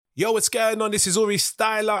Yo, what's going on? This is Uri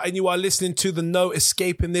Styler, and you are listening to the No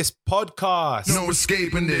Escaping This podcast. No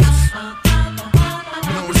escaping this.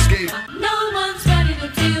 No escape. No one's ready to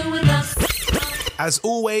deal with us. As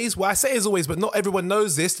always, well, I say as always, but not everyone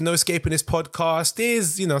knows this. The No Escaping This podcast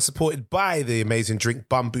is, supported by the amazing drink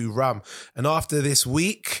Bamboo Rum. And after this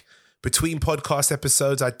week, between podcast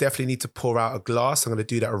episodes, I definitely need to pour out a glass. I'm going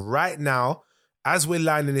to do that right now as we're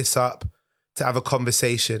lining this up to have a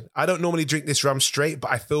conversation. I don't normally drink this rum straight,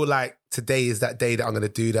 but I feel like today is that day that I'm going to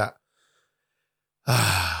do that.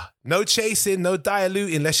 No chasing, no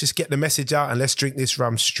diluting. Let's just get the message out and let's drink this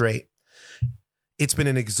rum straight. It's been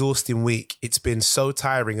an exhausting week. It's been so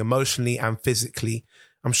tiring emotionally and physically.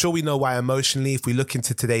 I'm sure we know why emotionally. If we look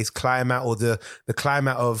into today's climate or the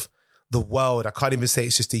climate of the world, I can't even say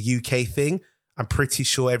it's just a UK thing. I'm pretty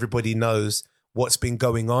sure everybody knows what's been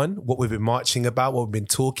going on, what we've been marching about, what we've been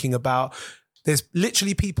talking about. There's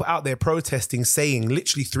literally people out there protesting, saying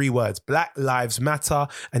literally 3 words, Black Lives Matter.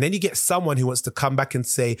 And then you get someone who wants to come back and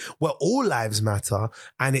say, well, all lives matter.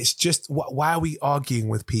 And it's just, why are we arguing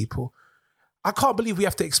with people? I can't believe we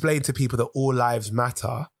have to explain to people that all lives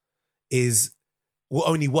matter will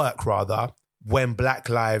only work when Black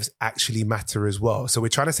lives actually matter as well. So we're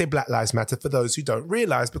trying to say Black Lives Matter for those who don't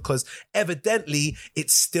realize, because evidently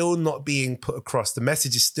it's still not being put across. The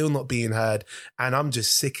message is still not being heard. And I'm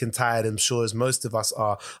just sick and tired, I'm sure as most of us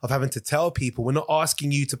are, of having to tell people, we're not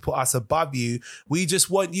asking you to put us above you. We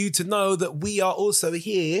just want you to know that we are also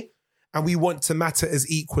here and we want to matter as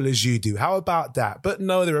equal as you do. How about that? But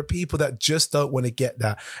no, there are people that just don't want to get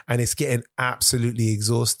that. And it's getting absolutely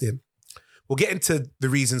exhausting. We'll get into the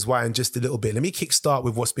reasons why in just a little bit. Let me kickstart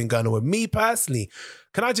with what's been going on with me personally.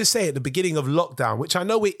 Can I just say at the beginning of lockdown, which I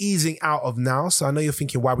know we're easing out of now, so I know you're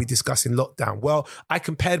thinking, why are we discussing lockdown? Well, I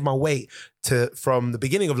compared my weight from the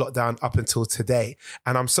beginning of lockdown up until today.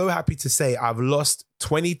 And I'm so happy to say I've lost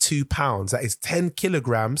 22 pounds. That is 10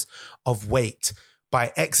 kilograms of weight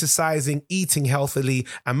by exercising, eating healthily,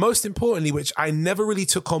 and most importantly, which I never really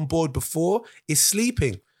took on board before, is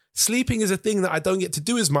sleeping. Sleeping is a thing that I don't get to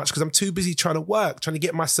do as much because I'm too busy trying to work, trying to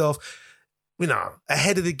get myself,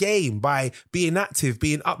 ahead of the game by being active,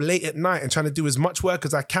 being up late at night and trying to do as much work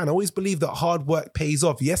as I can. I always believe that hard work pays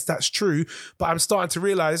off. Yes, that's true. But I'm starting to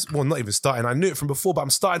realize, well, not even starting, I knew it from before, but I'm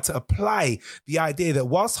starting to apply the idea that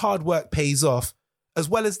whilst hard work pays off, as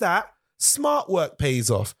well as that, smart work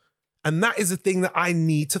pays off. And that is the thing that I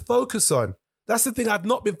need to focus on. That's the thing I've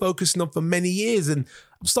not been focusing on for many years. And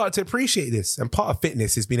I'm starting to appreciate this. And part of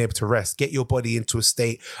fitness is being able to rest, get your body into a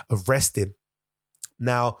state of resting.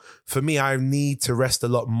 Now, for me, I need to rest a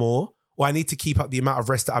lot more, or I need to keep up the amount of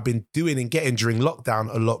rest that I've been doing and getting during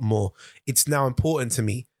lockdown a lot more. It's now important to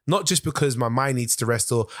me, not just because my mind needs to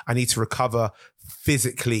rest or I need to recover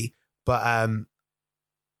physically, but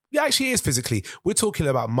yeah, actually it is physically. We're talking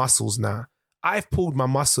about muscles now. I've pulled my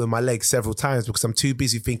muscle in my leg several times because I'm too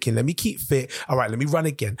busy thinking, let me keep fit. All right, let me run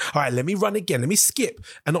again. All right, let me run again. Let me skip.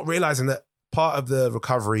 And not realizing that part of the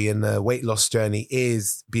recovery and the weight loss journey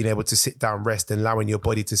is being able to sit down, rest, and allowing your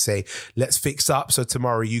body to say, let's fix up so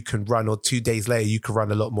tomorrow you can run, or 2 days later you can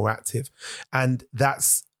run a lot more active. And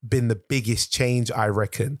that's been the biggest change, I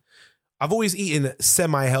reckon. I've always eaten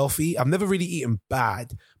semi-healthy. I've never really eaten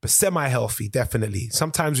bad, but semi-healthy, definitely.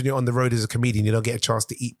 Sometimes when you're on the road as a comedian, you don't get a chance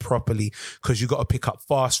to eat properly because you got to pick up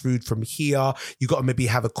fast food from here. You got to maybe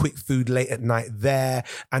have a quick food late at night there.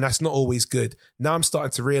 And that's not always good. Now I'm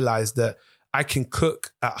starting to realize that I can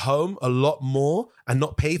cook at home a lot more and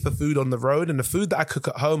not pay for food on the road. And the food that I cook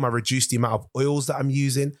at home, I reduce the amount of oils that I'm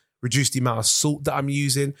using, reduce the amount of salt that I'm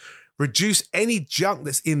using, reduce any junk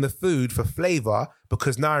that's in the food for flavor,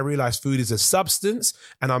 because now I realize food is a substance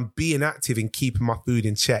and I'm being active in keeping my food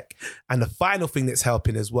in check. And the final thing that's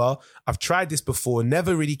helping as well, I've tried this before,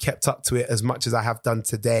 never really kept up to it as much as I have done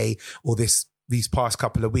today or these past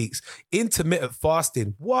couple of weeks. Intermittent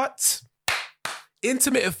fasting. What?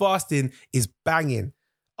 Intermittent fasting is banging.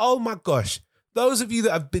 Oh my gosh. Those of you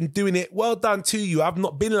that have been doing it, well done to you. I've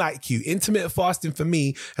not been like you. Intermittent fasting for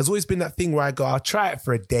me has always been that thing where I go, I'll try it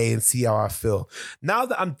for a day and see how I feel. Now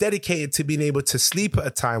that I'm dedicated to being able to sleep at a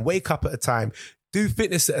time, wake up at a time, do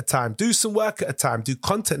fitness at a time, do some work at a time, do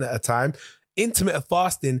content at a time, intermittent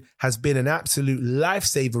fasting has been an absolute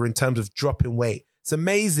lifesaver in terms of dropping weight. It's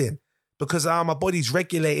amazing because my body's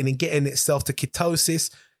regulating and getting itself to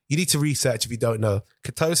ketosis. You need to research if you don't know.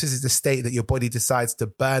 Ketosis is the state that your body decides to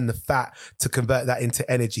burn the fat to convert that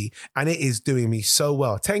into energy. And it is doing me so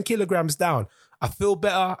well. 10 kilograms down. I feel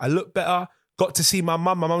better. I look better. Got to see my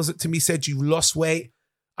mum. My mum's looked at me, said, you lost weight.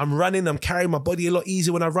 I'm running. I'm carrying my body a lot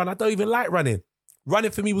easier when I run. I don't even like running.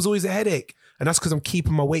 Running for me was always a headache. And that's because I'm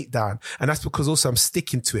keeping my weight down. And that's because also I'm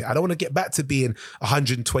sticking to it. I don't want to get back to being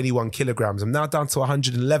 121 kilograms. I'm now down to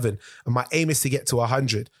 111 and my aim is to get to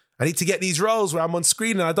 100. I need to get these roles where I'm on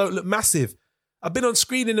screen and I don't look massive. I've been on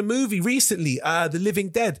screen in a movie recently, The Living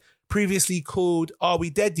Dead, previously called Are We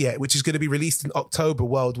Dead Yet?, which is going to be released in October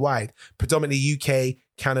worldwide, predominantly UK,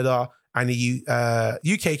 Canada, and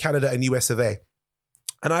UK, Canada, and US of A.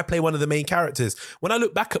 And I play one of the main characters. When I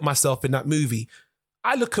look back at myself in that movie,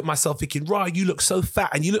 I look at myself thinking, Rah, you look so fat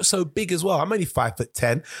and you look so big as well. I'm only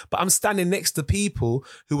 5'10", but I'm standing next to people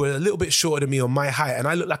who are a little bit shorter than me on my height, and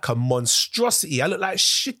I look like a monstrosity. I look like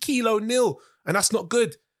Shaquille O'Neal, and that's not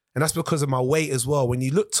good. And that's because of my weight as well. When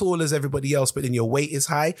you look tall as everybody else, but then your weight is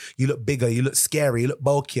high, you look bigger, you look scary, you look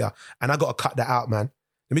bulkier. And I got to cut that out, man.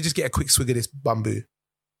 Let me just get a quick swig of this bamboo.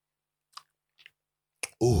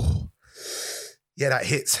 Oh, yeah, that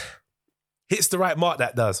hits. Hits the right mark,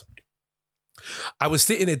 that does. I was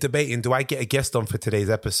sitting there debating, do I get a guest on for today's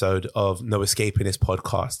episode of No Escaping This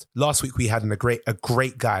podcast? Last week we had a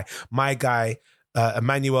great guy. My guy,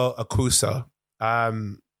 Emmanuel Akuso.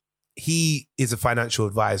 He is a financial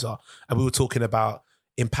advisor, and we were talking about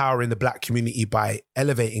empowering the Black community by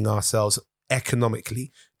elevating ourselves economically,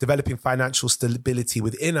 developing financial stability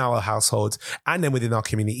within our households and then within our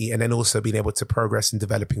community, and then also being able to progress in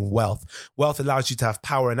developing wealth. Wealth allows you to have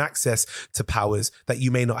power and access to powers that you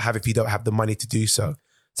may not have if you don't have the money to do so.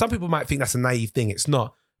 Some people might think that's a naive thing. It's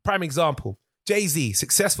not. Prime example, Jay-Z,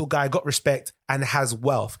 successful guy, got respect and has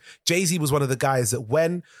wealth. Jay-Z was one of the guys that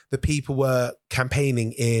when the people were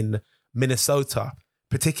campaigning in Minnesota,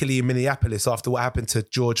 particularly in Minneapolis after what happened to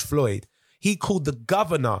George Floyd, he called the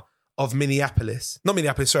governor of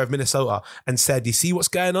Minnesota, and said, you see what's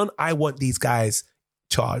going on? I want these guys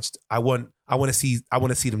charged. I want to see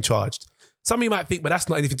them charged. Some of you might think, but that's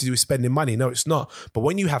not anything to do with spending money. No, it's not. But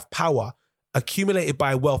when you have power accumulated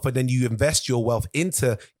by wealth and then you invest your wealth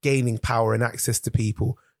into gaining power and access to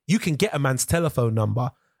people, you can get a man's telephone number.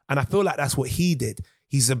 And I feel like that's what he did.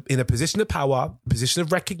 He's in a position of power, position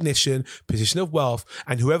of recognition, position of wealth,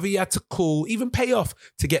 and whoever he had to call, even pay off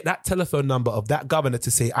to get that telephone number of that governor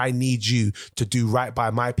to say, I need you to do right by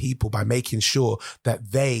my people by making sure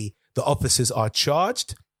that the officers are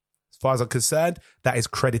charged. As far as I'm concerned, that is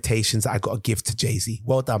creditations that I got to give to Jay-Z.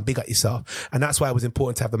 Well done, big up yourself. And that's why it was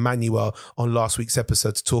important to have Emmanuel on last week's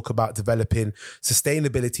episode to talk about developing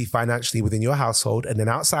sustainability financially within your household and then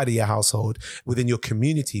outside of your household, within your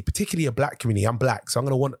community, particularly a Black community. I'm Black, so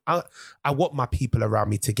I want my people around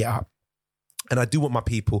me to get up. And I do want my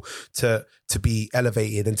people to be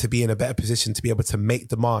elevated and to be in a better position to be able to make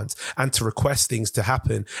demands and to request things to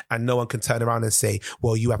happen. And no one can turn around and say,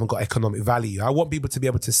 well, you haven't got economic value. I want people to be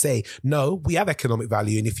able to say, no, we have economic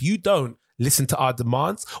value. And if you don't listen to our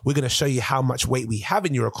demands, we're going to show you how much weight we have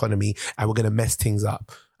in your economy and we're going to mess things up.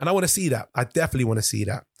 And I want to see that. I definitely want to see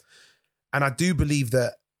that. And I do believe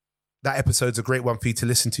that episode's a great one for you to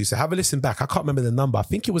listen to. So have a listen back. I can't remember the number. I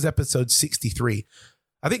think it was episode 63.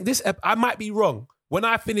 I think I might be wrong. When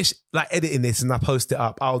I finish editing this and I post it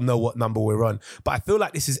up, I'll know what number we're on. But I feel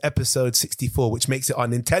like this is episode 64, which makes it our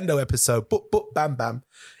Nintendo episode. Boop, boop, bam, bam.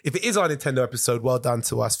 If it is our Nintendo episode, well done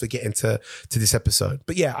to us for getting to this episode.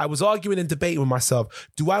 But yeah, I was arguing and debating with myself.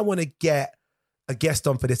 Do I want to get a guest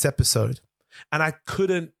on for this episode? And I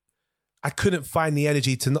couldn't find the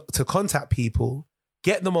energy to contact people,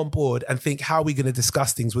 get them on board and think, how are we going to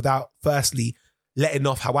discuss things without firstly letting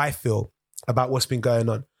off how I feel about what's been going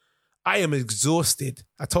on. I am exhausted.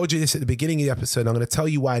 I told you this at the beginning of the episode. I'm going to tell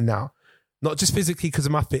you why now. Not just physically because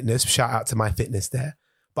of my fitness, shout out to my fitness there,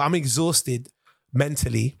 but I'm exhausted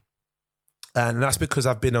mentally. And that's because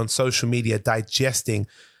I've been on social media digesting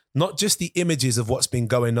not just the images of what's been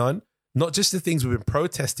going on, not just the things we've been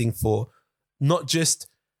protesting for, not just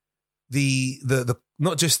the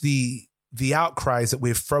outcries that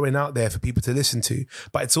we're throwing out there for people to listen to,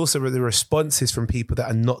 but it's also the responses from people that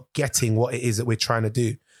are not getting what it is that we're trying to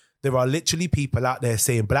do. There are literally people out there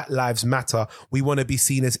saying Black Lives Matter. We want to be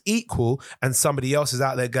seen as equal. And somebody else is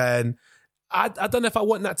out there going, I don't know if I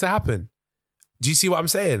want that to happen. Do you see what I'm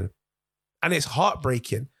saying? And it's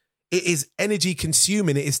heartbreaking. It is energy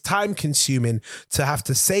consuming. It is time consuming to have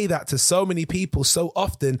to say that to so many people so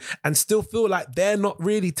often and still feel like they're not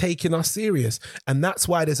really taking us serious. And that's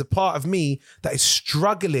why there's a part of me that is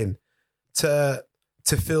struggling to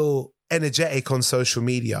feel energetic on social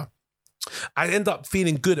media. I end up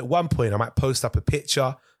feeling good at one point. I might post up a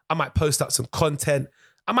picture. I might post up some content.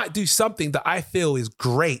 I might do something that I feel is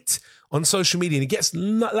great on social media and it gets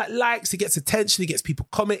like likes, it gets attention, it gets people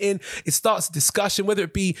commenting, it starts a discussion, whether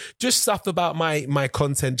it be just stuff about my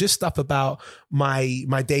content, just stuff about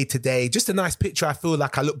my day-to-day, just a nice picture. I feel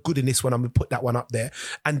like I look good in this one, I'm going to put that one up there.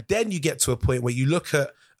 And then you get to a point where you look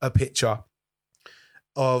at a picture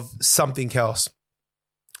of something else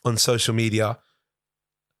on social media,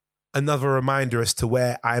 another reminder as to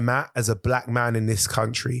where I'm at as a black man in this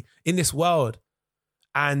country, in this world.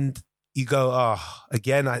 And you go, oh,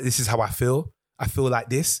 again, this is how I feel. I feel like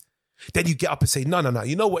this. Then you get up and say, no.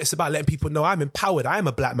 You know what? It's about letting people know I'm empowered. I am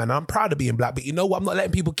a black man. I'm proud of being black. But you know what? I'm not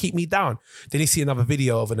letting people keep me down. Then you see another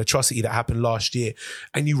video of an atrocity that happened last year.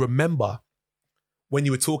 And you remember when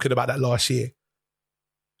you were talking about that last year.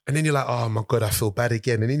 And then you're like, oh my God, I feel bad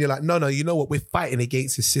again. And then you're like, no, you know what? We're fighting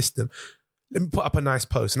against the system. Let me put up a nice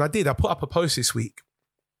post. And I did. I put up a post this week.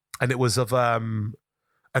 And it was of a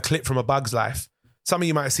clip from A Bug's Life. Some of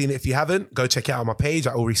you might have seen it. If you haven't, go check it out on my page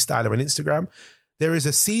at Uri Styler on Instagram. There is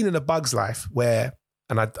a scene in A Bug's Life where,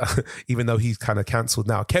 and I, even though he's kind of cancelled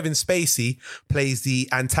now, Kevin Spacey plays the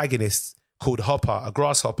antagonist called Hopper, a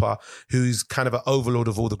grasshopper, who's kind of an overlord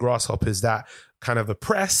of all the grasshoppers that kind of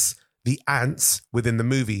oppress the ants within the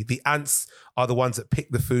movie. The ants are the ones that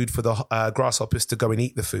pick the food for the grasshoppers to go and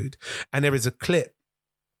eat the food. And there is a clip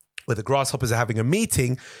where the grasshoppers are having a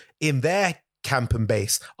meeting in their camp and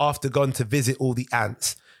base after gone to visit all the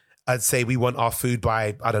ants and say, we want our food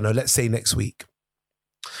by, I don't know, let's say next week.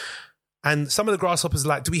 And some of the grasshoppers are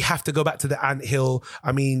like, do we have to go back to the ant hill?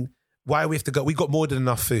 I mean, why do we have to go? We got more than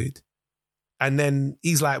enough food. And then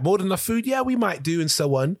he's like, more than enough food? Yeah, we might do, and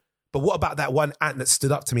so on. But what about that one ant that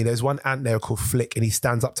stood up to me? There's one ant there called Flick, and he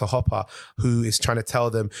stands up to Hopper, who is trying to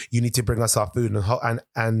tell them, you need to bring us our food.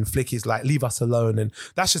 And Flick is like, leave us alone. And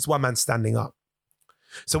that's just one man standing up.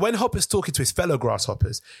 So when Hopper's talking to his fellow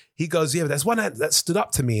grasshoppers, he goes, yeah, there's one ant that stood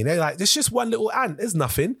up to me. And they're like, there's just one little ant. There's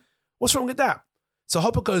nothing. What's wrong with that? So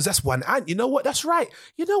Hopper goes, that's one ant. You know what? That's right.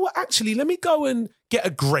 You know what? Actually, let me go and get a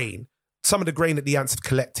grain. Some of the grain that the ants have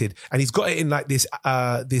collected. And he's got it in like this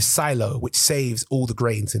silo, which saves all the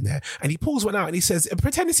grains in there. And he pulls one out and he says,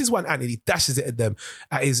 pretend this is one ant. And he dashes it at them,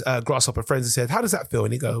 at his grasshopper friends, and says, how does that feel?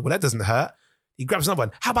 And he goes, well, that doesn't hurt. He grabs another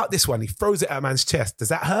one. How about this one? He throws it at a man's chest. Does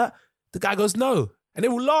that hurt? The guy goes, no. And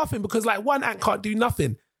they're all laughing because like one ant can't do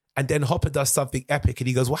nothing. And then Hopper does something epic and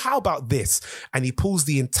he goes, well, how about this? And he pulls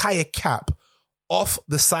the entire cap off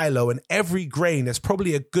the silo, and every grain, there's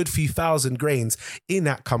probably a good few thousand grains in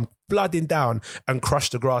that, come flooding down and crush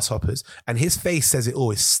the grasshoppers. And his face says it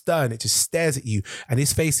all. It's stern. It just stares at you. And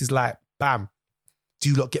his face is like, bam, do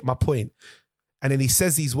you not get my point? And then he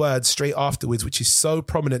says these words straight afterwards, which is so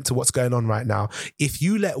prominent to what's going on right now. If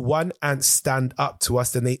you let one ant stand up to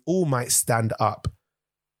us, then they all might stand up.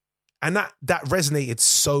 And that resonated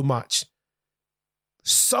so much.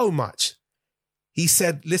 So much. He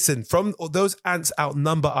said, listen, from those ants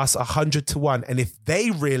outnumber us 100 to 1. And if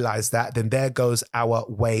they realize that, then there goes our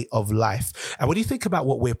way of life. And when you think about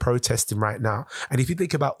what we're protesting right now, and if you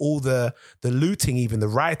think about all the looting, even the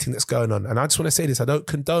rioting that's going on, and I just want to say this, I don't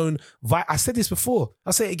condone, I said this before,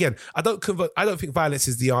 I'll say it again. I don't think violence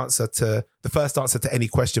is the first answer to any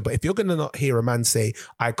question. But if you're going to not hear a man say,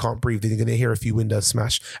 I can't breathe, then you're going to hear a few windows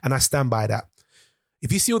smash. And I stand by that.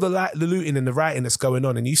 If you see all the looting and the rioting that's going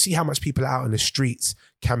on, and you see how much people are out in the streets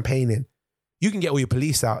campaigning, you can get all your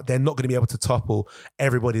police out. They're not going to be able to topple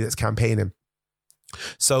everybody that's campaigning.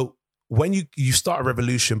 So when you start a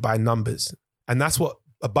revolution by numbers, and that's what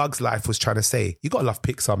A Bug's Life was trying to say. You got to love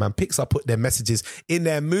Pixar, man. Pixar put their messages in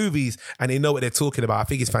their movies and they know what they're talking about. I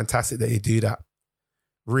think it's fantastic that they do that.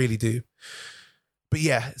 Really do. But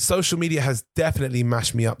yeah, social media has definitely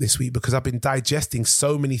mashed me up this week because I've been digesting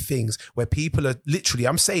so many things where people are literally,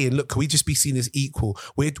 I'm saying, look, can we just be seen as equal?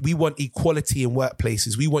 We want equality in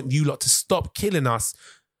workplaces. We want you lot to stop killing us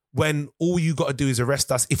when all you got to do is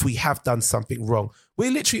arrest us if we have done something wrong.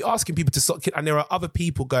 We're literally asking people to stop killing, and there are other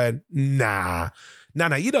people going, nah,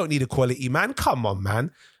 you don't need equality, man. Come on,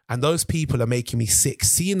 man. And those people are making me sick.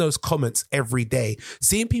 Seeing those comments every day,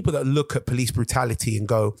 seeing people that look at police brutality and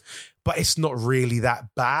go, but it's not really that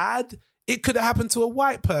bad. It could have happened to a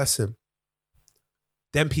white person.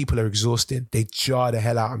 Them people are exhausting. They jar the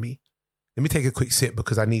hell out of me. Let me take a quick sip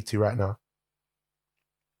because I need to right now.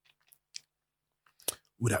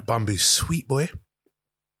 Ooh, that bamboo's sweet, boy.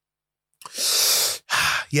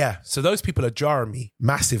 Yeah, so those people are jarring me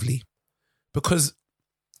massively because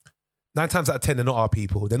 9 times out of 10, they're not our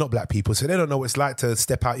people. They're not black people. So they don't know what it's like to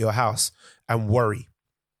step out your house and worry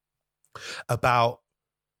about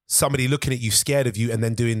somebody looking at you, scared of you, and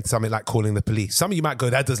then doing something like calling the police. Some of you might go,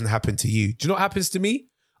 that doesn't happen to you. Do you know what happens to me?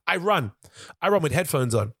 I run with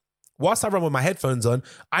headphones on. whilst I run with my headphones on,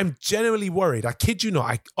 I'm genuinely worried. I kid you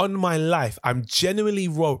not, on my life, I'm genuinely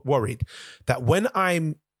worried that when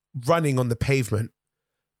I'm running on the pavement,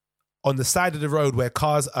 on the side of the road where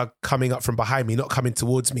cars are coming up from behind me, not coming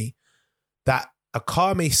towards me, that a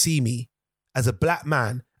car may see me as a black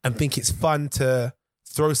man and think it's fun to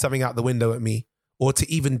throw something out the window at me or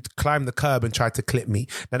to even climb the curb and try to clip me.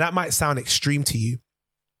 Now, that might sound extreme to you.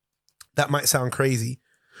 That might sound crazy.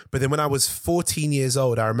 But then when I was 14 years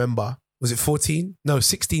old, I remember, was it 14? No,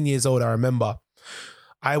 16 years old, I remember.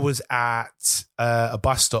 I was at a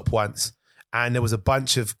bus stop once and there was a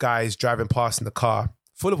bunch of guys driving past in the car,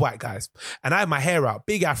 full of white guys. And I had my hair out,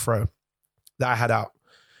 big afro that I had out.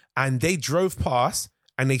 And they drove past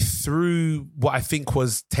and they threw what I think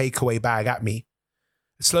was takeaway bag at me.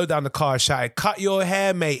 Slowed down the car, shouted, "Cut your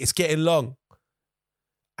hair, mate, it's getting long."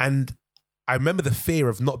 And I remember the fear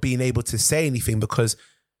of not being able to say anything because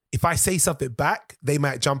if I say something back, they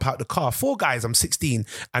might jump out the car. 4 guys, I'm 16,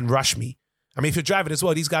 and rush me. I mean, if you're driving as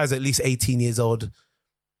well, these guys are at least 18 years old.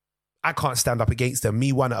 I can't stand up against them.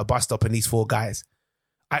 Me, one at a bus stop, and these 4 guys.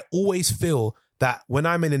 I always feel that when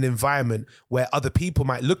I'm in an environment where other people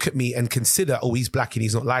might look at me and consider, oh, he's black and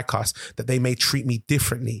he's not like us, that they may treat me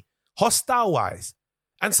differently, hostile-wise.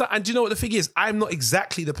 And do you know what the thing is? I'm not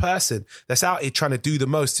exactly the person that's out here trying to do the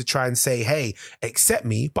most to try and say, hey, accept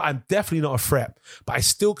me, but I'm definitely not a threat. But I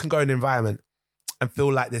still can go in an environment and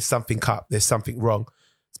feel like there's something up, there's something wrong.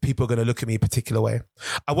 People are going to look at me a particular way.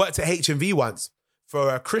 I worked at HMV once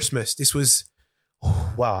for Christmas. This was,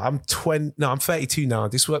 wow, I'm 32 now.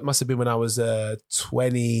 This must have been when I was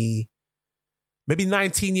 20, maybe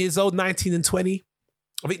 19 years old, 19 and 20.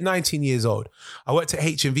 I think 19 years old. I worked at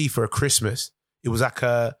HMV for a Christmas. It was like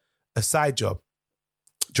a side job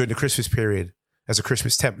during the Christmas period as a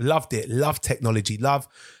Christmas temp. Loved it. Loved technology. Loved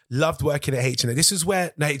working at HMV. This is when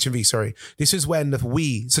the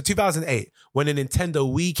Wii, so 2008, when the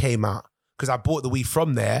Nintendo Wii came out, because I bought the Wii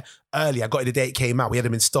from there early. I got it the day it came out. We had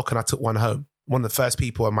them in stock and I took one home. One of the first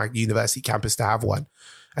people on my university campus to have one.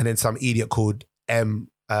 And then some idiot called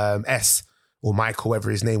S or Michael, whatever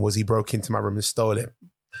his name was, he broke into my room and stole it.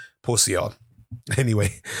 Pussy on.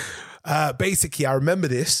 Anyway. Basically, I remember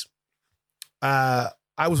this. I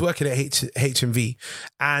was working at HMV,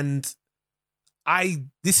 and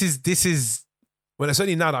this is when it's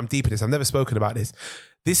only now that I'm deep in this. I've never spoken about this.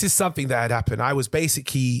 This is something that had happened.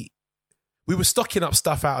 We were stocking up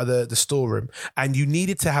stuff out of the storeroom, and you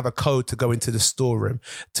needed to have a code to go into the storeroom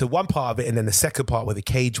to one part of it, and then the second part where the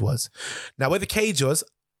cage was. Now, where the cage was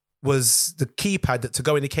the keypad that to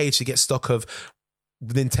go in the cage to get stock of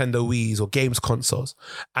Nintendo Wii's or games consoles.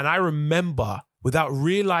 And I remember, without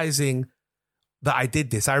realizing that I did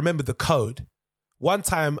this, I remember the code. One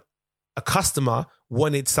time, a customer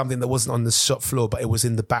wanted something that wasn't on the shop floor, but it was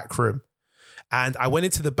in the back room. And I went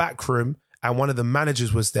into the back room and one of the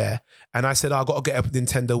managers was there. And I said, I've got to get a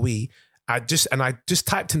Nintendo Wii. I just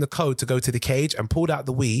typed in the code to go to the cage and pulled out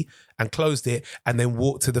the Wii and closed it and then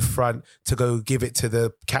walked to the front to go give it to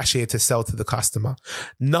the cashier to sell to the customer.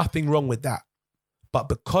 Nothing wrong with that. But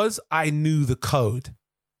because I knew the code,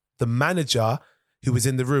 the manager who was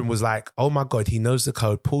in the room was like, oh my God, he knows the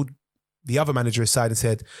code, pulled the other manager aside and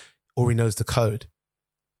said, Ori knows the code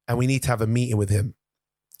and we need to have a meeting with him.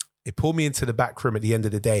 It pulled me into the back room at the end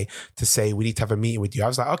of the day to say, we need to have a meeting with you. I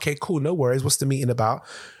was like, okay, cool, no worries. What's the meeting about?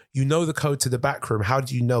 You know the code to the back room. How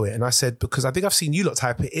do you know it? And I said, because I think I've seen you lot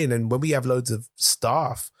type it in. And when we have loads of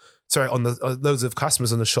loads of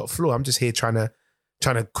customers on the shop floor, I'm just here trying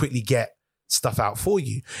to quickly get stuff out for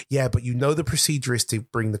you. Yeah, but you know the procedure is to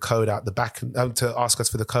bring the code out the back and to ask us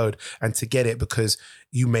for the code and to get it because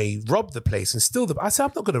you may rob the place and steal I said,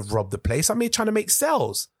 I'm not going to rob the place. I'm here trying to make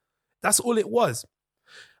sales. That's all it was.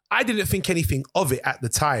 I didn't think anything of it at the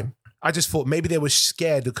time. I just thought maybe they were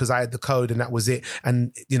scared because I had the code and that was it.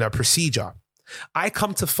 And, procedure. I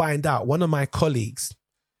come to find out one of my colleagues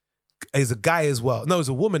is a guy as well. No, it was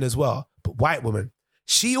a woman as well, but white woman.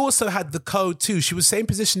 She also had the code too. She was same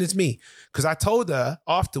position as me because I told her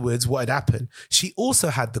afterwards what had happened. She also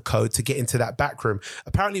had the code to get into that back room.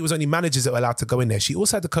 Apparently it was only managers that were allowed to go in there. She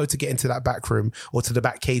also had the code to get into that back room or to the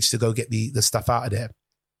back cage to go get the stuff out of there.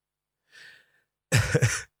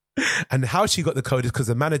 And how she got the code is because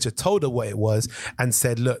the manager told her what it was and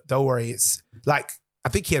said, look, don't worry. It's like, I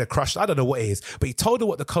think he had a crush. I don't know what it is, but he told her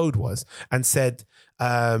what the code was and said,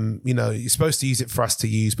 you're supposed to use it for us to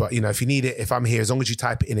use, but if you need it, if I'm here, as long as you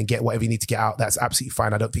type it in and get whatever you need to get out, that's absolutely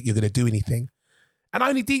fine. I don't think you're going to do anything. And I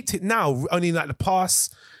only deeped it now, only like the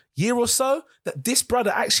past, year or so that this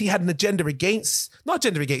brother actually had an agenda not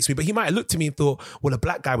agenda against me, but he might have looked at me and thought, well, a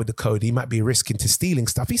black guy with the code, he might be a risk into stealing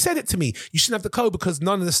stuff. He said it to me. You shouldn't have the code because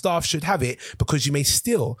none of the staff should have it because you may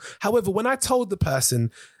steal. However, when I told the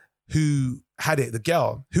person who had it, the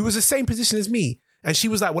girl, who was the same position as me, and she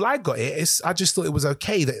was like, well, I got it. I just thought it was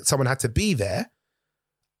okay that someone had to be there.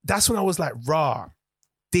 That's when I was like, raw,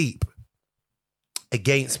 deep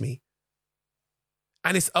against me.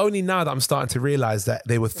 And it's only now that I'm starting to realize that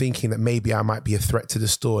they were thinking that maybe I might be a threat to the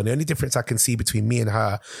store. And the only difference I can see between me and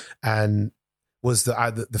her was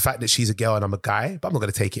the fact that she's a girl and I'm a guy, but I'm not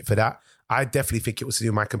going to take it for that. I definitely think it was to do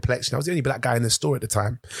with my complexion. I was the only black guy in the store at the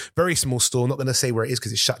time. Very small store. Not going to say where it is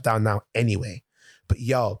because it's shut down now anyway. But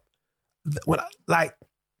yo,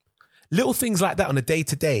 little things like that on a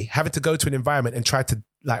day-to-day, having to go to an environment and try to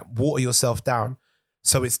like water yourself down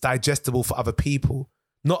so it's digestible for other people,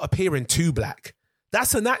 not appearing too black.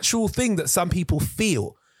 That's a natural thing that some people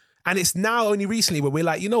feel. And it's now only recently where we're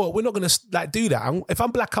like, you know what, we're not going to like do that. If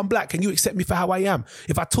I'm black, and you accept me for how I am.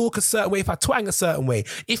 If I talk a certain way, if I twang a certain way,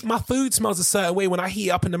 if my food smells a certain way when I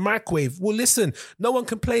heat up in the microwave, well, listen, no one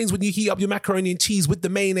complains when you heat up your macaroni and cheese with the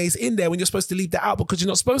mayonnaise in there when you're supposed to leave that out because you're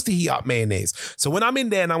not supposed to heat up mayonnaise. So when I'm in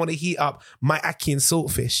there and I want to heat up my ackee and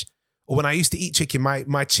saltfish, or when I used to eat chicken,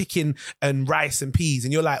 my chicken and rice and peas,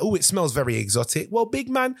 and you're like, oh, it smells very exotic. Well, big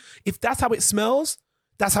man, if that's how it smells,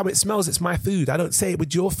 that's how it smells. It's my food. I don't say it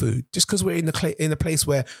with your food. Just because we're in a place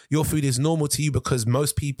where your food is normal to you because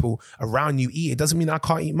most people around you eat it doesn't mean I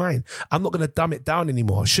can't eat mine. I'm not going to dumb it down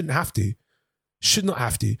anymore. I shouldn't have to. Should not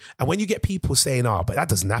have to. And when you get people saying, oh, but that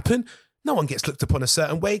doesn't happen. No one gets looked upon a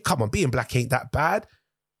certain way. Come on, being black ain't that bad.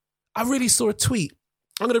 I really saw a tweet.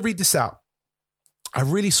 I'm going to read this out. I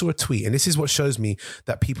really saw a tweet, and this is what shows me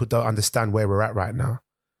that people don't understand where we're at right now.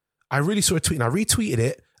 I really saw a tweet, and I retweeted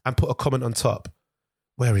it and put a comment on top.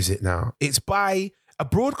 Where is it now? It's by a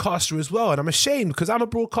broadcaster as well, and I'm ashamed because I'm a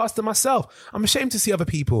broadcaster myself. I'm ashamed to see other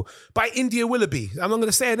people. By India Willoughby. I'm not going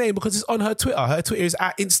to say her name because it's on her Twitter. Her Twitter is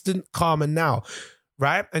at Instant Karma Now,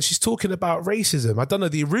 right? And she's talking about racism. I don't know,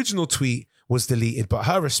 the original tweet was deleted, but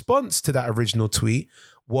her response to that original tweet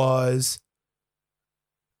was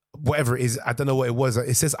whatever it is, I don't know what it was.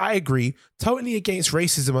 It says, I agree, totally against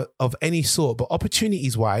racism of any sort, but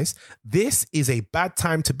opportunities wise, this is a bad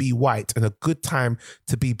time to be white and a good time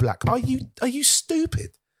to be black. Are you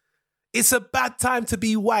stupid? It's a bad time to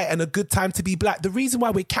be white and a good time to be black. The reason why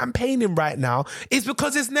we're campaigning right now is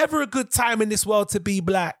because it's never a good time in this world to be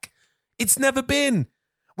black. It's never been.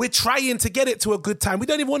 We're trying to get it to a good time. We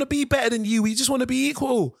don't even want to be better than you. We just want to be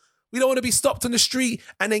equal. We don't want to be stopped on the street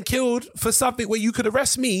and then killed for something where you could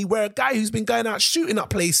arrest me, where a guy who's been going out shooting up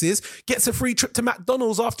places gets a free trip to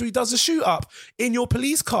McDonald's after he does a shoot up in your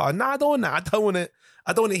police car. No, I don't want that.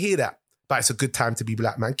 I don't want to hear that. But it's a good time to be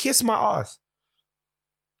black, man. Kiss my ass.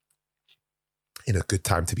 In a good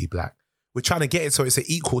time to be black. We're trying to get it so it's an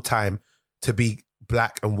equal time to be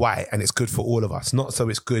black and white, and it's good for all of us. Not so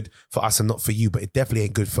it's good for us and not for you, but it definitely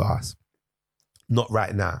ain't good for us. Not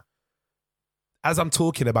right now. As I'm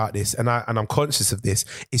talking about this, and I'm conscious of this,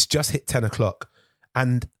 it's just hit 10 o'clock.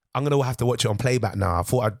 And I'm going to have to watch it on playback now. I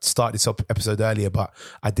thought I'd start this episode earlier, but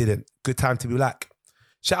I didn't. Good time to be black.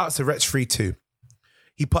 Shout out to Wretch32.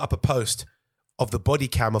 He put up a post of the body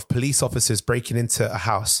cam of police officers breaking into a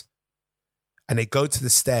house. And they go to the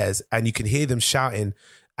stairs and you can hear them shouting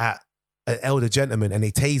at an elder gentleman, and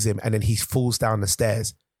they tase him, and then he falls down the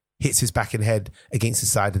stairs, hits his back and head against the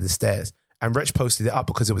side of the stairs. And Wretch posted it up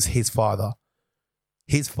because it was his father.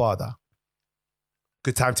 His father.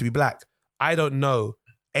 Good time to be black. I don't know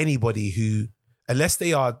anybody who, unless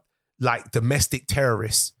they are like domestic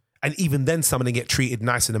terrorists, and even then some of them get treated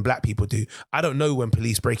nicer than black people do. I don't know when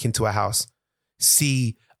police break into a house,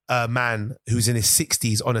 see a man who's in his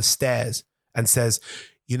 60s on a stairs and says,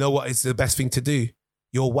 you know what is the best thing to do?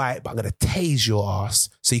 You're white, but I'm going to tase your ass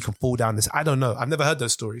so you can fall down this. I don't know. I've never heard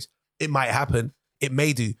those stories. It might happen. It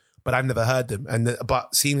may do, but I've never heard them.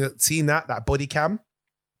 But seeing that body cam,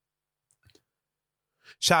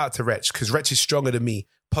 shout out to Wretch, because Wretch is stronger than me.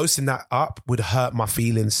 Posting that up would hurt my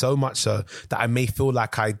feelings so much so that I may feel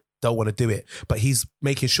like I don't want to do it. But he's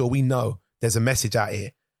making sure we know there's a message out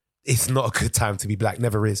here. It's not a good time to be black.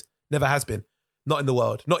 Never is. Never has been. Not in the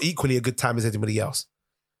world. Not equally a good time as anybody else.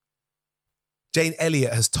 Jane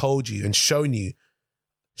Elliott has told you and shown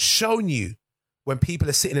you when people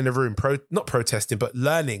are sitting in a room, not protesting, but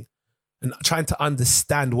learning and trying to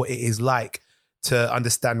understand what it is like to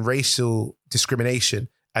understand racial discrimination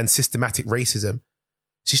and systematic racism.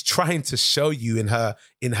 She's trying to show you in her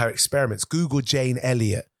experiments. Google Jane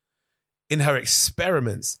Elliott. In her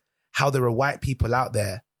experiments, how there are white people out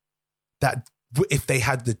there that if they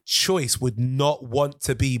had the choice, would not want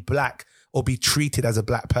to be black or be treated as a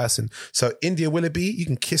black person. So India Willoughby, you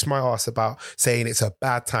can kiss my ass about saying it's a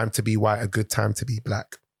bad time to be white, a good time to be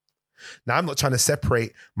black. Now, I'm not trying to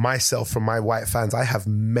separate myself from my white fans. I have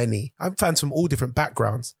many. I have fans from all different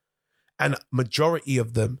backgrounds. And majority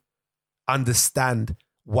of them understand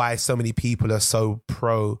why so many people are so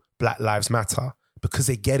pro Black Lives Matter, because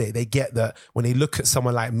they get it. They get that when they look at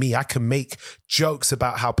someone like me, I can make jokes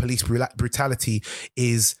about how police brutality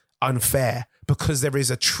is unfair because there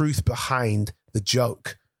is a truth behind the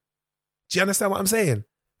joke. Do you understand what I'm saying?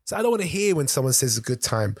 So I don't want to hear when someone says it's a good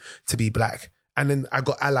time to be black. And then I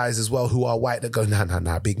got allies as well who are white that go,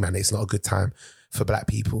 nah, big man, it's not a good time for black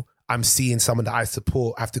people. I'm seeing someone that I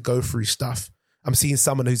support have to go through stuff. I'm seeing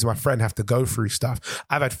someone who's my friend have to go through stuff.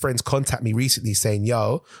 I've had friends contact me recently saying,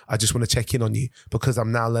 yo, I just want to check in on you because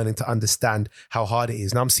I'm now learning to understand how hard it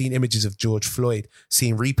is. Now I'm seeing images of George Floyd,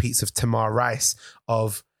 seeing repeats of Tamar Rice,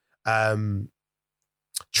 of Trayvon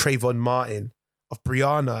Martin, of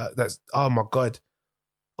Breonna, that's, oh my God,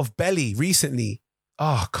 of Belly recently.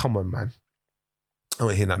 Oh, come on, man. I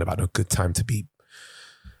don't hear nothing about a good time to be.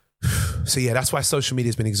 So yeah, that's why social media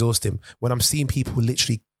has been exhausting. When I'm seeing people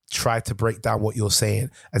literally try to break down what you're saying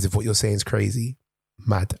as if what you're saying is crazy.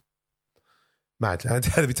 Mad.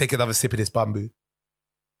 Let me take another sip of this bamboo.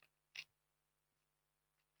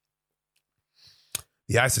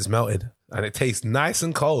 The ice is melted and it tastes nice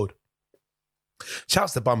and cold.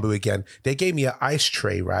 Shouts to Bamboo again. They gave me an ice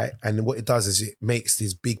tray, right? And what it does is it makes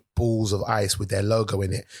these big balls of ice with their logo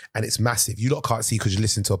in it. And it's massive. You lot can't see because you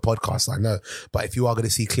listen to a podcast, I know. But if you are going to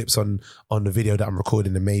see clips on the video that I'm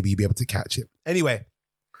recording, then maybe you'll be able to catch it. Anyway,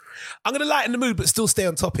 I'm going to lighten the mood, but still stay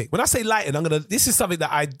on topic. When I say lighten, this is something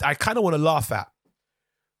that I kind of want to laugh at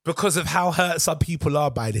because of how hurt some people are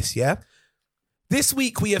by this, yeah? This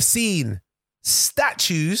week we have seen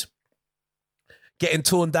statues getting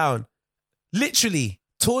torn down. Literally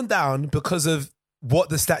torn down because of what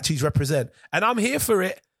the statues represent. And I'm here for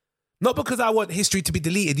it. Not because I want history to be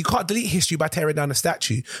deleted. You can't delete history by tearing down a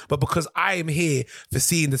statue. But because I am here for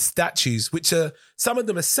seeing the statues, which are, some of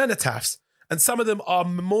them are cenotaphs, and some of them are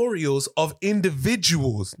memorials of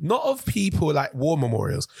individuals, not of people like war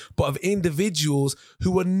memorials, but of individuals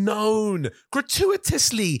who were known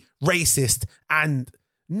gratuitously racist and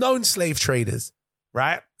known slave traders.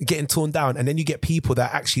 Right? Getting torn down. And then you get people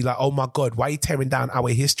that actually like, oh my God, why are you tearing down our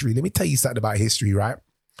history? Let me tell you something about history, right?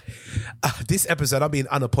 This episode, I'm being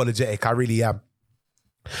unapologetic. I really am.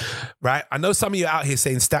 Right? I know some of you are out here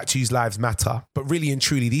saying statues' lives matter, but really and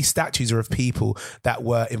truly, these statues are of people that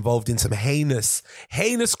were involved in some heinous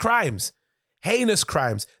crimes. Heinous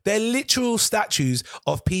crimes. They're literal statues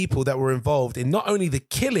of people that were involved in not only the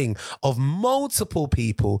killing of multiple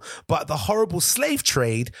people, but the horrible slave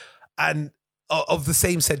trade and of the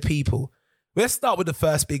same said people. Let's start with the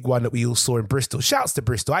first big one that we all saw in Bristol. Shouts to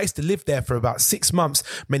Bristol. I used to live there for about 6 months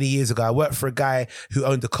many years ago. I worked for a guy who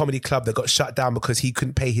owned a comedy club that got shut down because he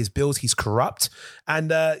couldn't pay his bills. He's corrupt. And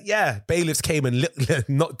bailiffs came and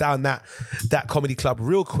knocked down that comedy club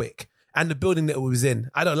real quick. And the building that it was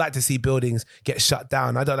in. I don't like to see buildings get shut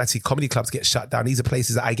down. I don't like to see comedy clubs get shut down. These are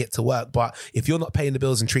places that I get to work. But if you're not paying the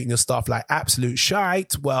bills and treating your staff like absolute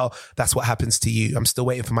shite, well, that's what happens to you. I'm still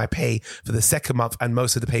waiting for my pay for the second month and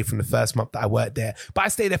most of the pay from the first month that I worked there. But I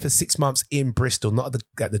stayed there for 6 months in Bristol, not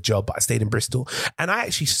at the job, but I stayed in Bristol. And I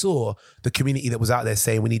actually saw the community that was out there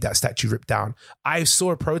saying we need that statue ripped down. I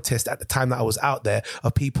saw a protest at the time that I was out there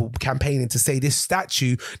of people campaigning to say this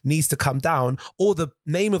statue needs to come down, or the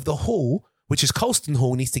name of the hall, which is Colston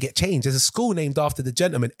Hall, needs to get changed. There's a school named after the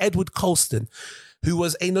gentleman, Edward Colston, who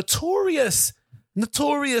was a notorious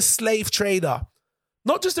slave trader.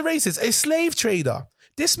 Not just a racist, a slave trader.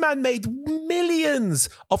 This man made millions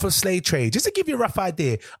off of slave trade. Just to give you a rough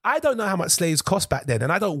idea, I don't know how much slaves cost back then,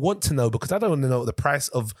 and I don't want to know because I don't want to know what the price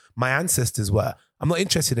of my ancestors were. I'm not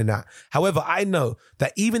interested in that. However, I know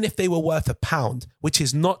that even if they were worth £1, which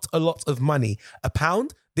is not a lot of money,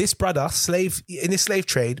 £1, this brother, in his slave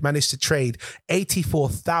trade, managed to trade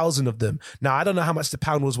 84,000 of them. Now, I don't know how much the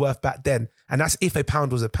pound was worth back then, and that's if a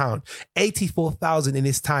pound was a pound. 84,000 in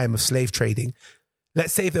his time of slave trading.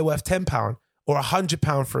 Let's say if they're worth £10 or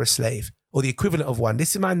 £100 for a slave, or the equivalent of one.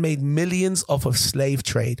 This man made millions off of slave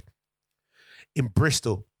trade. In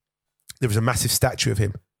Bristol, there was a massive statue of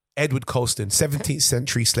him. Edward Colston, 17th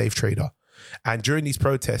century slave trader. And during these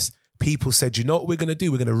protests, people said, you know what we're going to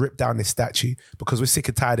do? We're going to rip down this statue because we're sick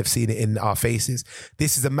and tired of seeing it in our faces.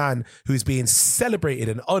 This is a man who's being celebrated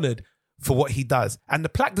and honored for what he does. And the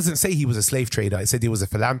plaque doesn't say he was a slave trader. It said he was a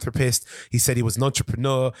philanthropist. He said he was an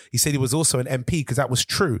entrepreneur. He said he was also an MP, because that was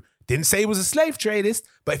true. Didn't say he was a slave traderist,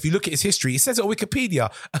 but if you look at his history, it says it on Wikipedia,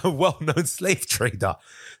 a well-known slave trader.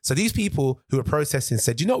 So these people who are protesting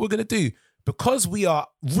said, you know what we're going to do? Because we are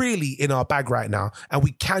really in our bag right now and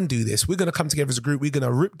we can do this, we're going to come together as a group. We're going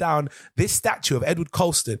to rip down this statue of Edward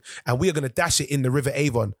Colston and we are going to dash it in the River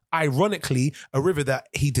Avon. Ironically, a river that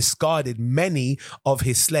he discarded many of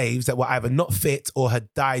his slaves that were either not fit or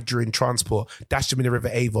had died during transport, dashed them in the River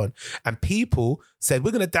Avon. And people said, we're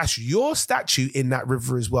going to dash your statue in that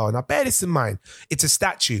river as well. Now, bear this in mind. It's a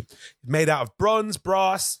statue made out of bronze,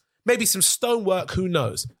 brass, maybe some stonework, who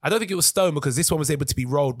knows? I don't think it was stone because this one was able to be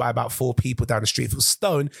rolled by about 4 people down the street. If it was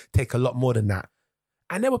stone, take a lot more than that.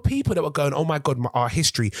 And there were people that were going, oh my God, our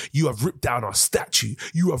history. You have ripped down our statue.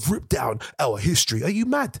 You have ripped down our history. Are you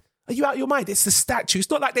mad? Are you out of your mind? It's the statue.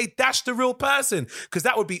 It's not like they dashed a real person because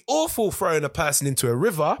that would be awful, throwing a person into a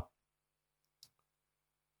river.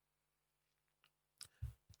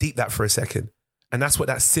 Deep that for a second. And that's what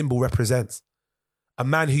that symbol represents. A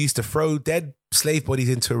man who used to throw dead slave bodies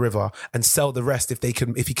into a river and sell the rest if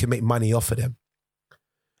he can make money off of them.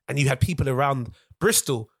 And you had people around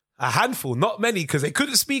Bristol, a handful, not many, because they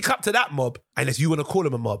couldn't speak up to that mob, unless you want to call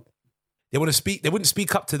them a mob. They wouldn't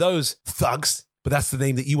speak up to those thugs, but that's the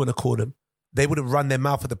name that you want to call them. They would have run their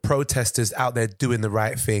mouth at the protesters out there doing the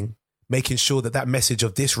right thing, making sure that message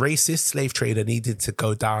of this racist slave trader needed to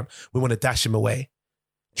go down. We want to dash him away.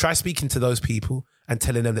 Try speaking to those people and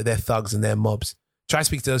telling them that they're thugs and they're mobs. Try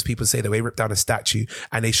speaking to those people and say that they ripped down a statue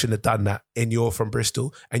and they shouldn't have done that. And you're from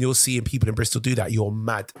Bristol and you're seeing people in Bristol do that. You're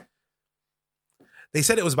mad. They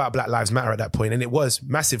said it was about Black Lives Matter at that point, and it was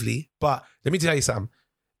massively. But let me tell you something.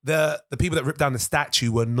 The people that ripped down the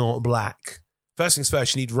statue were not black. First things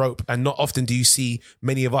first, you need rope. And not often do you see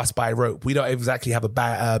many of us buy rope. We don't exactly have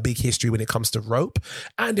a big history when it comes to rope.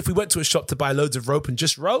 And if we went to a shop to buy loads of rope and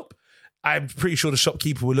just rope, I'm pretty sure the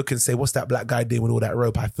shopkeeper will look and say, what's that black guy doing with all that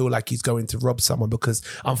rope? I feel like he's going to rob someone, because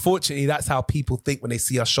unfortunately, that's how people think when they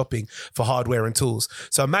see us shopping for hardware and tools.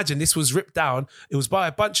 So imagine this was ripped down. It was by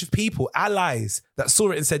a bunch of people, allies, that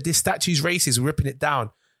saw it and said, this statue's racist, we're ripping it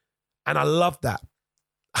down. And I love that.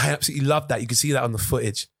 I absolutely love that. You can see that on the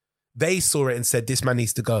footage. They saw it and said, this man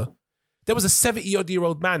needs to go. There was a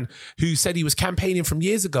 70-odd-year-old man who said he was campaigning from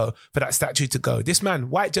years ago for that statue to go. This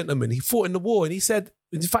man, white gentleman, he fought in the war, and he said,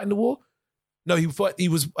 did he fight in the war? No, he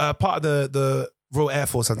was part of the Royal Air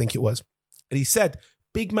Force, I think it was. And he said,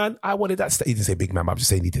 big man, I wanted that statue. He didn't say big man, but I'm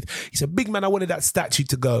just saying he did. He said, big man, I wanted that statue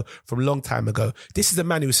to go from a long time ago. This is a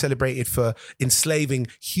man who was celebrated for enslaving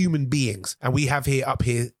human beings. And we have up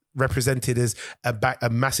here represented as a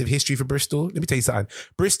massive history for Bristol. Let me tell you something.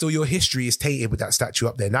 Bristol, your history is tainted with that statue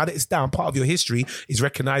up there. Now that it's down, part of your history is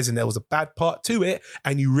recognizing there was a bad part to it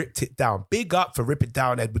and you ripped it down. Big up for ripping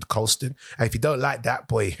down Edward Colston. And if you don't like that,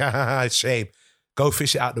 boy, shame. Go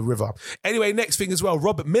fish it out the river. Anyway, next thing as well,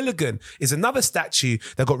 Robert Milligan is another statue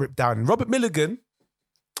that got ripped down. And Robert Milligan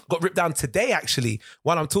got ripped down today, actually,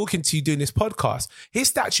 while I'm talking to you doing this podcast. His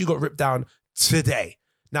statue got ripped down today.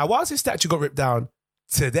 Now, whilst his statue got ripped down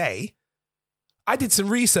today, I did some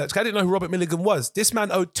research. I didn't know who Robert Milligan was. This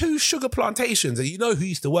man owned 2 sugar plantations, and you know who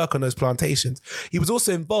used to work on those plantations. He was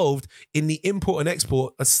also involved in the import and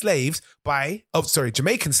export of slaves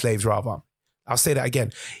Jamaican slaves rather. I'll say that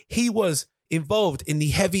again. He was involved in the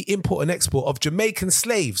heavy import and export of Jamaican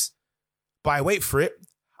slaves by, wait for it,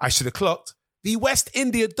 I should have clocked, the West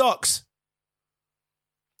India docks.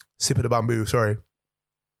 Sip of the bamboo, sorry.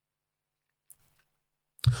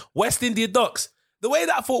 West India docks. The way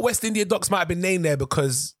that I thought West India docks might have been named there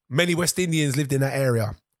because many West Indians lived in that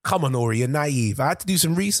area. Come on, Ori, you're naive. I had to do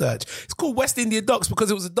some research. It's called West India docks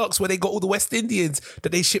because it was the docks where they got all the West Indians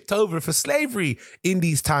that they shipped over for slavery in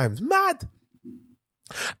these times. Mad.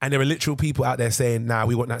 And there are literal people out there saying, nah,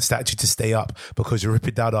 we want that statue to stay up because you're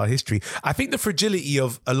ripping down our history. I think the fragility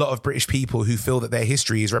of a lot of British people who feel that their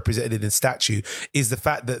history is represented in statue is the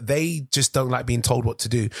fact that they just don't like being told what to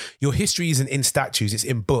do. Your history isn't in statues, it's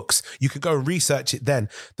in books. You could go and research it then.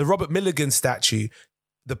 The Robert Milligan statue,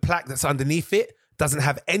 the plaque that's underneath it, doesn't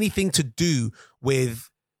have anything to do with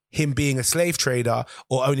him being a slave trader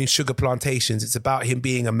or owning sugar plantations. It's about him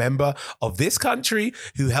being a member of this country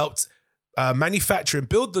who helped manufacture and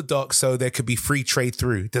build the docks so there could be free trade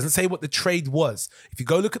through. It doesn't say what the trade was. If you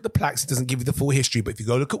go look at the plaques, it doesn't give you the full history. But if you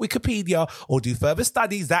go look at Wikipedia or do further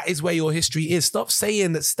studies, that is where your history is. Stop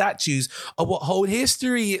saying that statues are what hold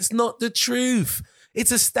history. It's not the truth.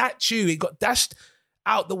 It's a statue. It got dashed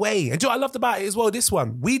out the way. And do you know what I loved about it as well? This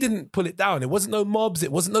one, we didn't pull it down. It wasn't no mobs.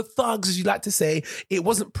 It wasn't no thugs, as you like to say. It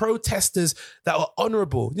wasn't protesters that were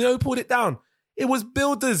honourable. You know who pulled it down? It was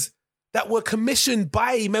builders that were commissioned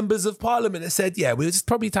by members of parliament that said, yeah, it's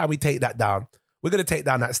probably time we take that down. We're going to take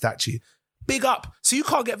down that statue. Big up. So you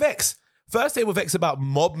can't get vexed. First, they were vexed about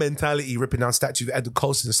mob mentality, ripping down statues of Edward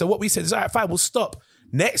Colston. So what we said is, all right, fine, we'll stop.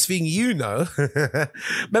 Next thing you know,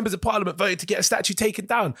 members of parliament voted to get a statue taken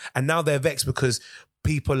down. And now they're vexed because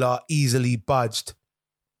people are easily budged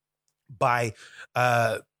by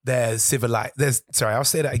their civilized. Sorry, I'll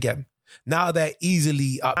say that again. Now they're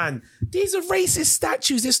easily up. And these are racist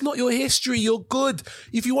statues. It's not your history. You're good.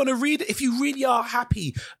 If you want to read it, if you really are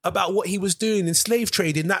happy about what he was doing in slave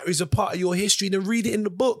trading, that is a part of your history, then read it in the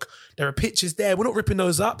book. There are pictures there. We're not ripping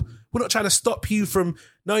those up. We're not trying to stop you from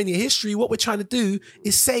knowing your history. What we're trying to do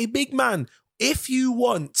is say, big man, if you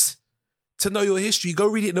want to know your history, go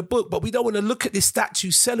read it in a book. But we don't want to look at this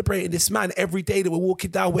statue celebrating this man every day that we're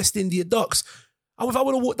walking down West India docks. And if I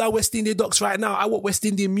want to walk down West Indian docks right now, I want West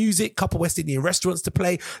Indian music, couple West Indian restaurants to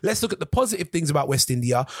play. Let's look at the positive things about West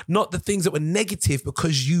India, not the things that were negative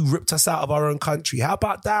because you ripped us out of our own country. How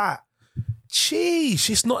about that?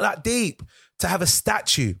 Sheesh, it's not that deep to have a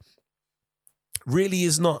statue. Really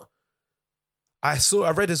is not. I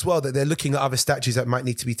read as well that they're looking at other statues that might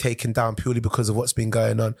need to be taken down purely because of what's been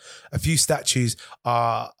going on. A few statues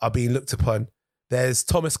are being looked upon. There's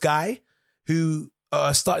Thomas Guy, who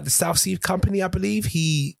started the South Sea Company, I believe.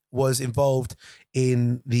 He was involved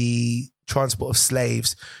in the transport of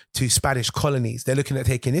slaves to Spanish colonies. They're looking at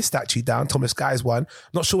taking this statue down. Thomas Guy is one.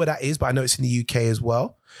 Not sure where that is, but I know it's in the UK as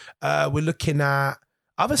well. We're looking at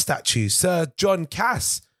other statues. Sir John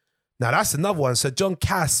Cass. Now, that's another one. Sir John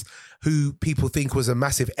Cass, who people think was a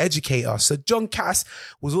massive educator. So John Cass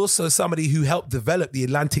was also somebody who helped develop the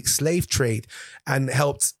Atlantic slave trade and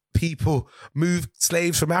helped people move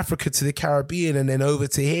slaves from Africa to the Caribbean and then over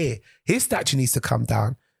to here. His statue needs to come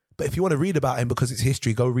down. But if you want to read about him because it's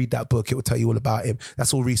history, go read that book. It will tell you all about him.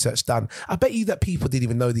 That's all research done. I bet you that people didn't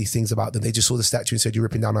even know these things about them. They just saw the statue and said, you're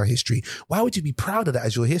ripping down our history. Why would you be proud of that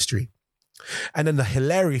as your history? And then the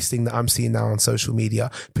hilarious thing that I'm seeing now on social media,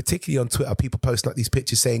 particularly on Twitter, people posting up these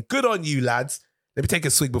pictures saying, good on you, lads. Let me take a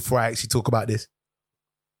swig before I actually talk about this.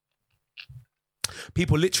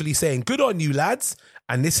 People literally saying, good on you, lads.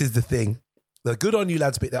 And this is the thing. The good on you,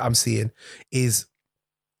 lads bit that I'm seeing is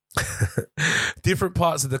different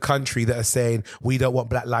parts of the country that are saying, we don't want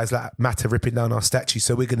Black Lives Matter ripping down our statues,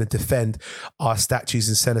 so we're going to defend our statues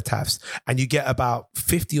and cenotaphs. And you get about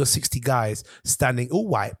 50 or 60 guys standing all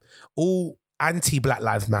white, all anti-Black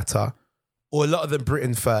Lives Matter, or a lot of them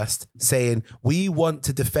Britain first, saying, we want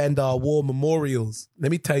to defend our war memorials.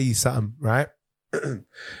 Let me tell you something, right?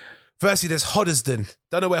 Firstly, there's Hoddesdon.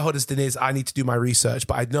 Don't know where Hoddesdon is. I need to do my research,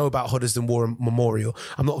 but I know about Hoddesdon War Memorial.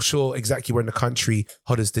 I'm not sure exactly where in the country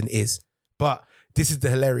Hoddesdon is, but this is the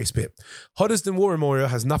hilarious bit. Hoddesdon War Memorial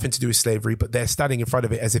has nothing to do with slavery, but they're standing in front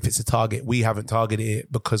of it as if it's a target. We haven't targeted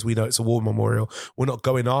it because we know it's a war memorial. We're not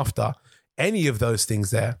going after any of those things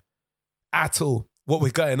there at all. What we're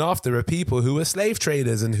going after are people who were slave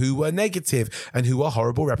traders and who were negative and who are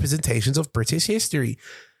horrible representations of British history.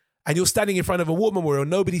 And you're standing in front of a war memorial,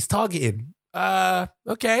 nobody's targeting. Okay.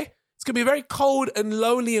 It's going to be a very cold and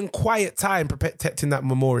lonely and quiet time protecting that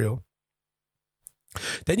memorial.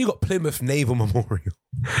 Then you got Plymouth Naval Memorial.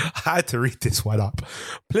 I had to read this one up.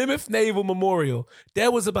 Plymouth Naval Memorial.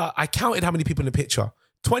 There was I counted how many people in the picture.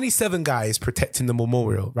 27 guys protecting the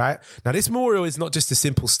memorial, right? Now, this memorial is not just a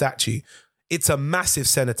simple statue. It's a massive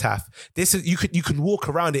cenotaph. You can walk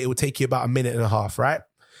around it. It will take you about a minute and a half, right?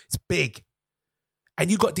 It's big. And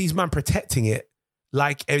you got these men protecting it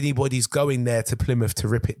like anybody's going there to Plymouth to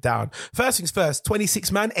rip it down. First things first,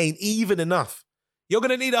 26 man ain't even enough. You're going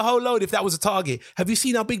to need a whole load if that was a target. Have you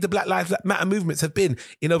seen how big the Black Lives Matter movements have been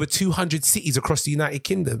in over 200 cities across the United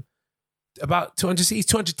Kingdom? About 200 cities,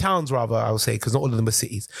 200 towns rather, I will say, because not all of them are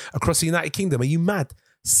cities. Across the United Kingdom. Are you mad?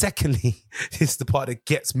 Secondly, this is the part that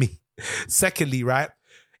gets me. Secondly, right?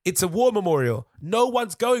 It's a war memorial. No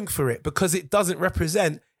one's going for it because it doesn't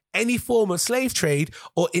represent any form of slave trade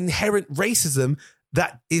or inherent racism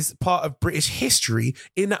that is part of British history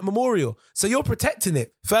in that memorial. So you're protecting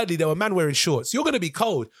it. Thirdly, there were men wearing shorts. You're going to be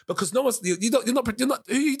cold because you're not,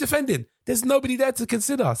 who are you defending? There's nobody there to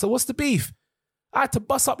consider. So what's the beef? I had to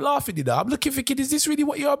bust up laughing, you know. I'm looking thinking, is this really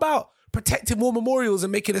what you're about? Protecting war memorials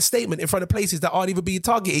and making a statement in front of places that aren't even being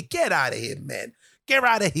targeted. Get out of here, man. Get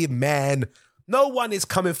out of here, man. No one is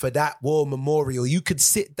coming for that war memorial. You could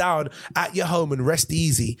sit down at your home and rest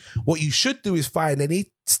easy. What you should do is find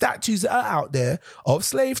any statues that are out there of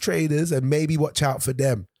slave traders and maybe watch out for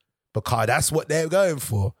them because that's what they're going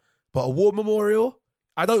for. But a war memorial,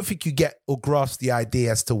 I don't think you get or grasp the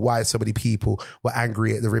idea as to why so many people were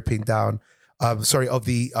angry at the ripping down. Let me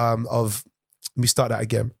start that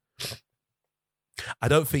again. I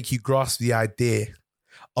don't think you grasp the idea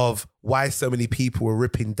of why so many people were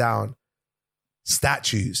ripping down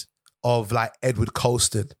statues of like Edward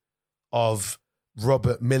Colston, of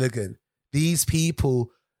Robert Milligan. These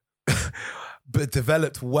people but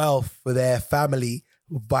developed wealth for their family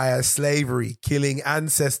via slavery, killing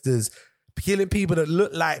ancestors, killing people that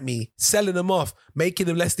look like me, selling them off, making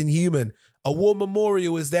them less than human. A war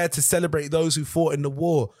memorial is there to celebrate those who fought in the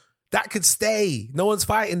war. That could stay. No one's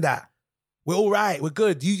fighting that. We're all right. We're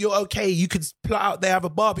good. You're okay. You could plot out there, have a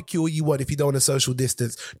barbecue all you want if you don't want a social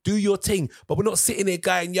distance. Do your thing. But we're not sitting there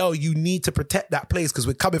going, yo, you need to protect that place because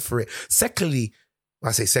we're coming for it. Secondly,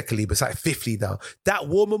 I say secondly, but it's like fifthly now. That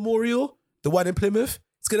war memorial, the one in Plymouth,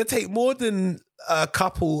 it's going to take more than a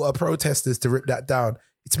couple of protesters to rip that down.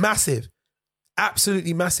 It's massive.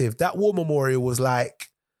 Absolutely massive. That war memorial was like,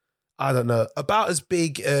 I don't know, about as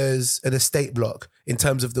big as an estate block in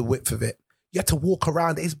terms of the width of it. You have to walk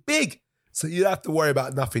around. It's big. So you don't have to worry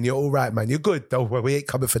about nothing. You're all right, man. You're good. Don't worry. We ain't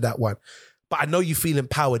coming for that one. But I know you feel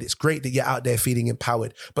empowered. It's great that you're out there feeling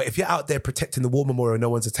empowered. But if you're out there protecting the war memorial, no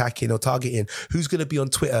one's attacking or targeting, who's going to be on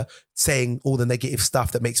Twitter saying all the negative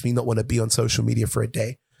stuff that makes me not want to be on social media for a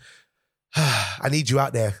day? I need you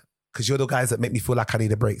out there because you're the guys that make me feel like I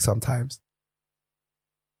need a break sometimes.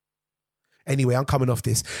 Anyway, I'm coming off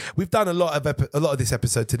this. We've done a lot of this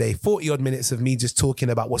episode today. 40 odd minutes of me just talking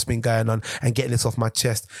about what's been going on and getting this off my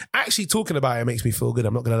chest. Actually talking about it makes me feel good.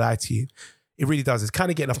 I'm not going to lie to you. It really does. It's kind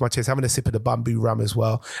of getting off my chest, having a sip of the bamboo rum as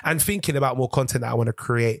well and thinking about more content that I want to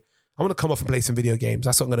create. I want to come off and play some video games.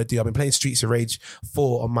 That's what I'm going to do. I've been playing Streets of Rage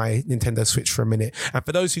 4 on my Nintendo Switch for a minute. And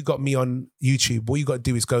for those who got me on YouTube, all you got to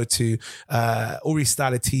do is go to Uri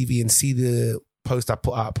Styler TV and see the post I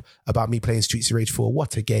put up about me playing Streets of Rage 4.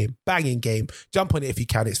 What a game. Banging game. Jump on it if you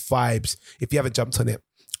can. It's vibes. If you haven't jumped on it.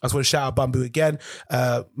 I just want to shout out Bamboo again.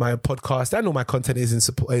 My podcast and all my content is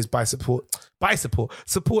supported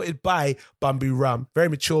by Bamboo Rum. Very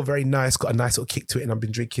mature, very nice. Got a nice little kick to it and I've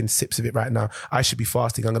been drinking sips of it right now. I should be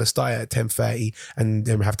fasting. I'm going to start it at 10:30 and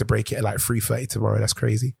then we have to break it at like 3:30 tomorrow. That's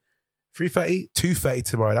crazy. 3:30? 2:30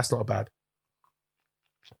 tomorrow. That's not bad.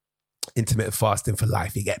 Intermittent fasting for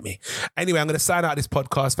life, you get me. Anyway, I'm going to sign out this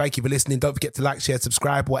podcast. Thank you for listening. Don't forget to like, share,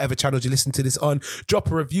 subscribe, whatever channels you listen to this on.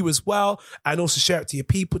 Drop a review as well and also share it to your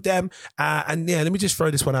people, them. And yeah, let me just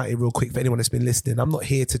throw this one out here real quick for anyone that's been listening. I'm not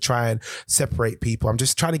here to try and separate people. I'm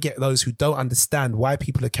just trying to get those who don't understand why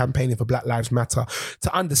people are campaigning for Black Lives Matter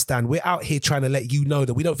to understand. We're out here trying to let you know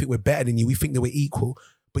that we don't think we're better than you. We think that we're equal.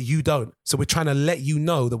 But you don't. So we're trying to let you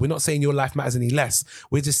know that we're not saying your life matters any less.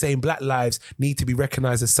 We're just saying Black lives need to be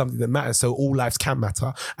recognized as something that matters so all lives can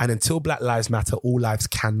matter. And until Black lives matter, all lives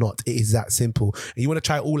cannot. It is that simple. And you want to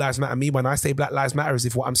try all lives matter me when I say Black lives matter as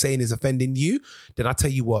if what I'm saying is offending you, then I'll tell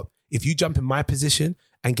you what, if you jump in my position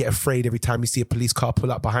and get afraid every time you see a police car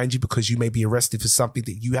pull up behind you because you may be arrested for something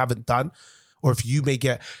that you haven't done, or if you may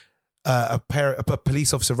get a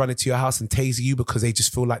police officer run into your house and taser you because they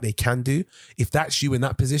just feel like they can do. If that's you in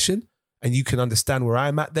that position and you can understand where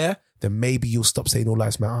I'm at there, then maybe you'll stop saying all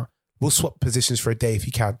lives matter. We'll swap positions for a day if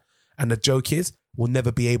you can. And the joke is, we'll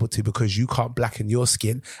never be able to because you can't blacken your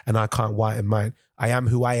skin and I can't whiten mine. I am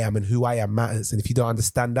who I am and who I am matters. And if you don't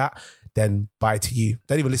understand that, then bye to you.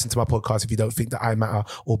 Don't even listen to my podcast if you don't think that I matter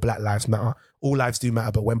or Black lives matter. All lives do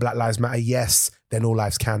matter, but when Black lives matter, yes, then all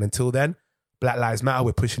lives can. Until then, Black Lives Matter.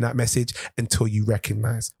 We're pushing that message until you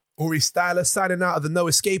recognize. Uri Styler signing out of the No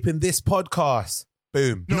Escaping This podcast.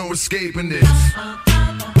 Boom. No escaping this.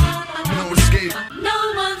 No escape.